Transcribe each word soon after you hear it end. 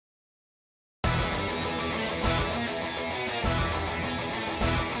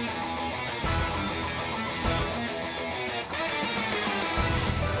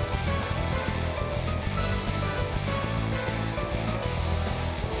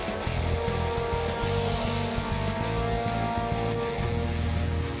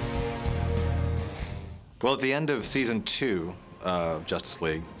Well, at the end of season 2 of Justice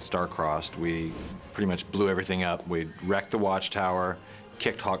League, Star-Crossed, we pretty much blew everything up. We wrecked the Watchtower,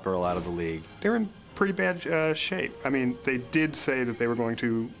 kicked Hawkgirl out of the league. They're in pretty bad shape. I mean, they did say that they were going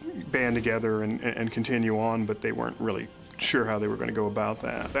to band together and continue on, but they weren't really sure how they were going to go about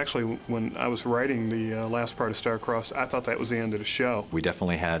that. Actually, when I was writing the last part of Star-Crossed, I thought that was the end of the show. We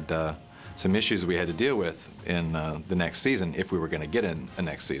definitely had some issues we had to deal with in the next season if we were going to get in a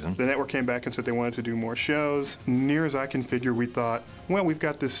next season. The network came back and said they wanted to do more shows. Near as I can figure, we thought, well, we've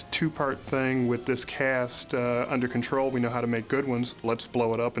got this 2-part thing with this cast under control. We know how to make good ones. Let's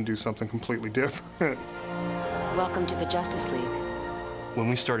blow it up and do something completely different. Welcome to the Justice League. When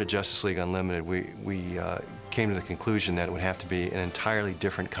we started Justice League Unlimited, we came to the conclusion that it would have to be an entirely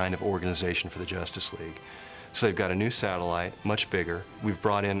different kind of organization for the Justice League. So they've got a new satellite, much bigger. We've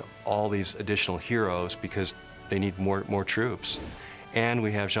brought in all these additional heroes because they need more troops. And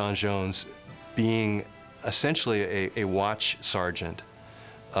we have J'onn J'onzz being essentially a watch sergeant,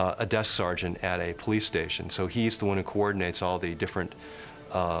 a desk sergeant at a police station. So he's the one who coordinates all the different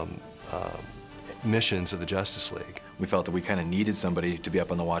missions of the Justice League. We felt that we kind of needed somebody to be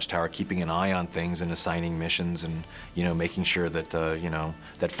up on the Watchtower, keeping an eye on things and assigning missions, and making sure that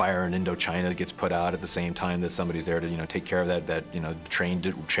that fire in Indochina gets put out at the same time that somebody's there to take care of that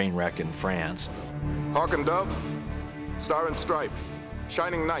train wreck in France. Hawk and Dove, Star and Stripe,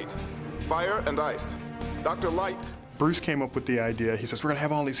 Shining Knight, Fire and Ice, Dr. Light. Bruce came up with the idea. He says, we're going to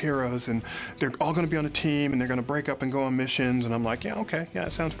have all these heroes, and they're all going to be on a team, and they're going to break up and go on missions. And I'm like, yeah, okay, yeah,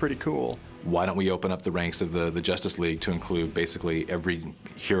 it sounds pretty cool. Why don't we open up the ranks of the Justice League to include basically every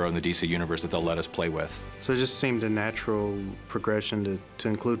hero in the DC universe that they'll let us play with? So it just seemed a natural progression to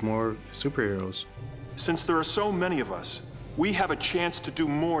include more superheroes. Since there are so many of us, we have a chance to do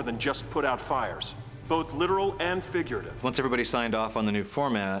more than just put out fires, both literal and figurative. Once everybody signed off on the new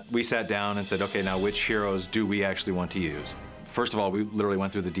format, we sat down and said, okay, now which heroes do we actually want to use? First of all, we literally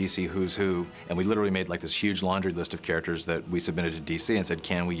went through the DC Who's Who, and we literally made like this huge laundry list of characters that we submitted to DC and said,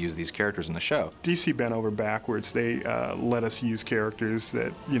 can we use these characters in the show? DC bent over backwards. They let us use characters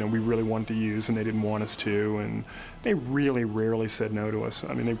that we really wanted to use, and they didn't want us to, and they really rarely said no to us.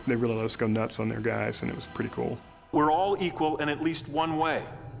 I mean, they really let us go nuts on their guys, and it was pretty cool. We're all equal in at least one way.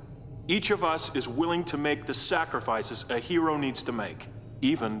 Each of us is willing to make the sacrifices a hero needs to make,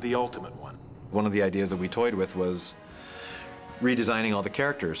 even the ultimate one. One of the ideas that we toyed with was redesigning all the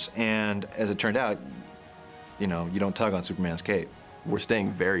characters, and as it turned out, you don't tug on Superman's cape. We're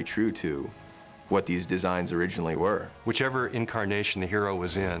staying very true to what these designs originally were. Whichever incarnation the hero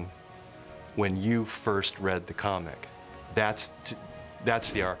was in when you first read the comic, that's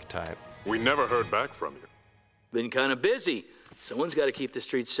the archetype. We never heard back from you. Been kind of busy. Someone's got to keep the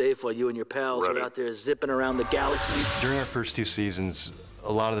streets safe while you and your pals are out there zipping around the galaxy. During our first 2 seasons,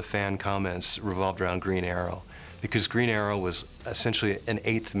 a lot of the fan comments revolved around Green Arrow, because Green Arrow was essentially an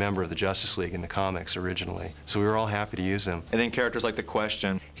 8th member of the Justice League in the comics originally. So we were all happy to use him. And then characters like the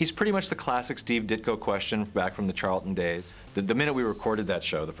Question. He's pretty much the classic Steve Ditko Question back from the Charlton days. The minute we recorded that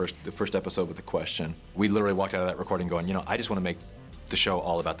show, the first episode with the Question, we literally walked out of that recording going, I just want to make the show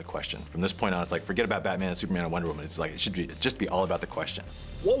all about the Question. From this point on, it's like, forget about Batman and Superman and Wonder Woman. It's like, it should just be all about the Question.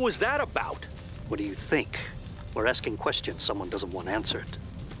 What was that about? What do you think? We're asking questions someone doesn't want answered.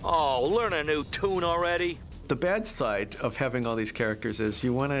 Oh, learn a new tune already. The bad side of having all these characters is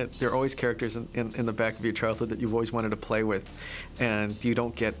there are always characters in the back of your childhood that you've always wanted to play with, and you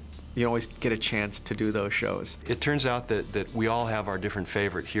don't always get a chance to do those shows. It turns out that we all have our different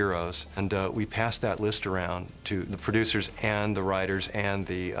favorite heroes, and we passed that list around to the producers and the writers and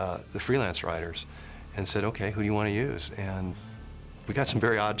the freelance writers and said, okay, who do you want to use? And we got some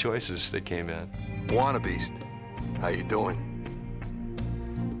very odd choices that came in. Wannabeast, how you doing?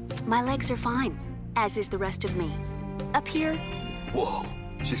 My legs are fine, as is the rest of me. Up here... Whoa,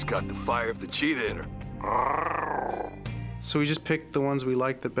 she's got the fire of the cheetah in her. So we just picked the ones we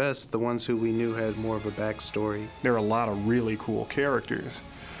liked the best, the ones who we knew had more of a backstory. There are a lot of really cool characters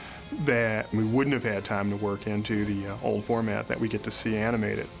that we wouldn't have had time to work into the old format that we get to see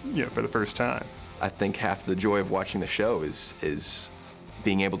animated, for the first time. I think half the joy of watching the show is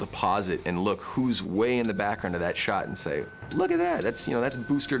being able to pause it and look who's way in the background of that shot and say, look at that, that's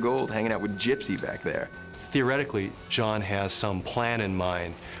Booster Gold hanging out with Gypsy back there. Theoretically, John has some plan in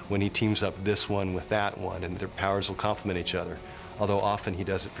mind when he teams up this one with that one, and their powers will complement each other, although often he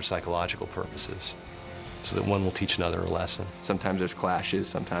does it for psychological purposes, so that one will teach another a lesson. Sometimes there's clashes,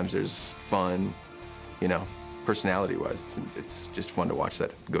 sometimes there's fun, personality-wise. It's just fun to watch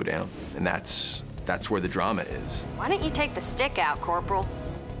that go down, and that's where the drama is. Why don't you take the stick out, Corporal?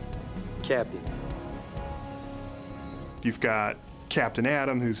 Captain. You've got Captain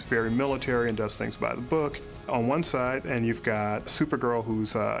Atom, who's very military and does things by the book on one side, and you've got Supergirl,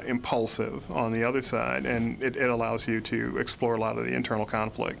 who's impulsive on the other side, and it allows you to explore a lot of the internal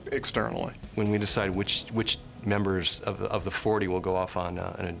conflict externally. When we decide which members of the 40 will go off on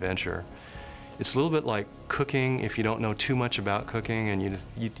an adventure, it's a little bit like cooking. If you don't know too much about cooking and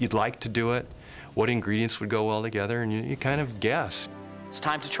you'd like to do it, what ingredients would go well together, and you kind of guess. It's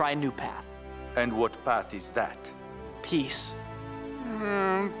time to try a new path. And what path is that? Peace.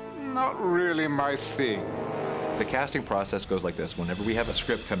 Not really my thing. The casting process goes like this. Whenever we have a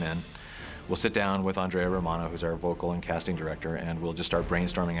script come in, we'll sit down with Andrea Romano, who's our vocal and casting director, and we'll just start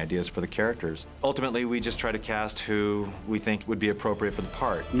brainstorming ideas for the characters. Ultimately, we just try to cast who we think would be appropriate for the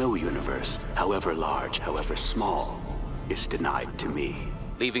part. No universe, however large, however small, is denied to me.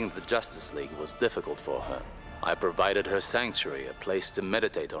 Leaving the Justice League was difficult for her. I provided her sanctuary, a place to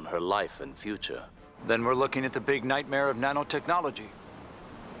meditate on her life and future. Then we're looking at the big nightmare of nanotechnology.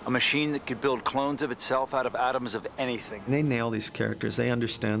 A machine that could build clones of itself out of atoms of anything. They nail these characters. They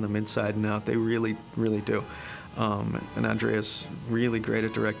understand them inside and out. They really, really do. And Andrea's really great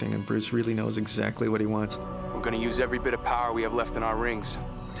at directing, and Bruce really knows exactly what he wants. We're gonna use every bit of power we have left in our rings.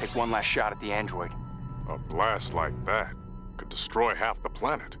 Take one last shot at the android. A blast like that could destroy half the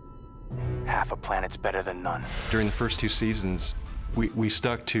planet. Half a planet's better than none. During the first 2 seasons, we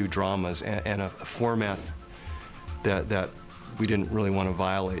stuck to dramas and a format that we didn't really want to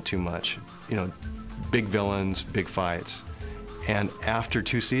violate too much. You know, big villains, big fights. And after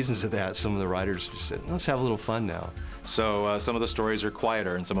 2 seasons of that, some of the writers just said, let's have a little fun now. So some of the stories are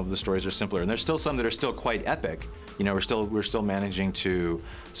quieter and some of the stories are simpler. And there's still some that are still quite epic. You know, we're still managing to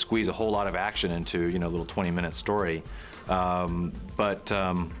squeeze a whole lot of action into, you know, a little 20-minute story. But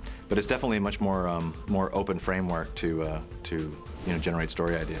it's definitely a much more more open framework to you know, generate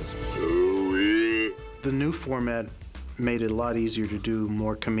story ideas. The new format made it a lot easier to do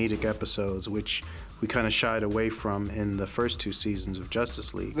more comedic episodes, which we kind of shied away from in the first 2 seasons of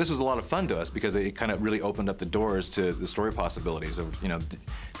Justice League. This was a lot of fun to us because it kind of really opened up the doors to the story possibilities of, you know,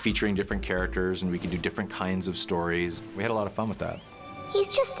 featuring different characters, and we could do different kinds of stories. We had a lot of fun with that.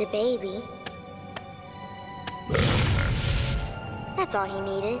 He's just a baby. That's all he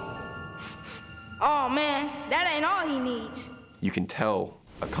needed. Oh man, that ain't all he needs. You can tell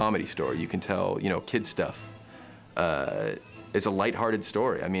a comedy story. You can tell, you know, kid stuff. It's a lighthearted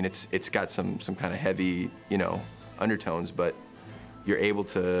story. I mean, it's got some kind of heavy, you know, undertones, but you're able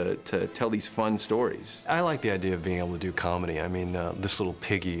to tell these fun stories. I like the idea of being able to do comedy. I mean, this little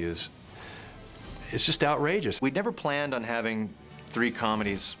piggy it's just outrageous. We'd never planned on having 3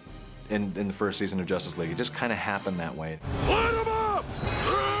 comedies in the first season of Justice League. It just kind of happened that way. Light 'em up!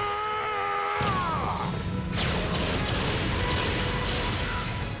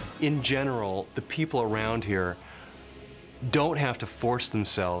 In general, the people around here don't have to force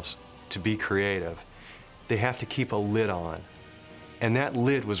themselves to be creative. They have to keep a lid on. And that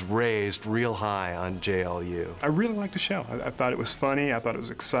lid was raised real high on JLU. I really liked the show. I thought it was funny. I thought it was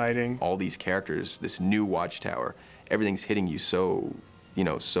exciting. All these characters, this new Watchtower, everything's hitting you so, you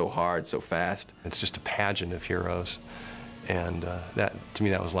know, so hard, so fast. It's just a pageant of heroes. And that, to me,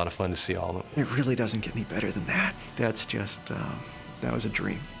 that was a lot of fun to see all of them. It really doesn't get any better than that. That's just, that was a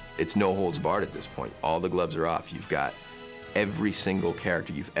dream. It's no holds barred at this point. All the gloves are off. You've got every single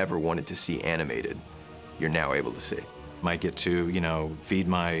character you've ever wanted to see animated, you're now able to see. Might get to, you know, feed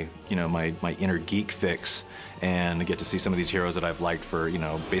my, you know, my inner geek fix and get to see some of these heroes that I've liked for, you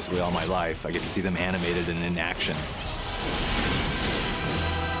know, basically all my life. I get to see them animated and in action.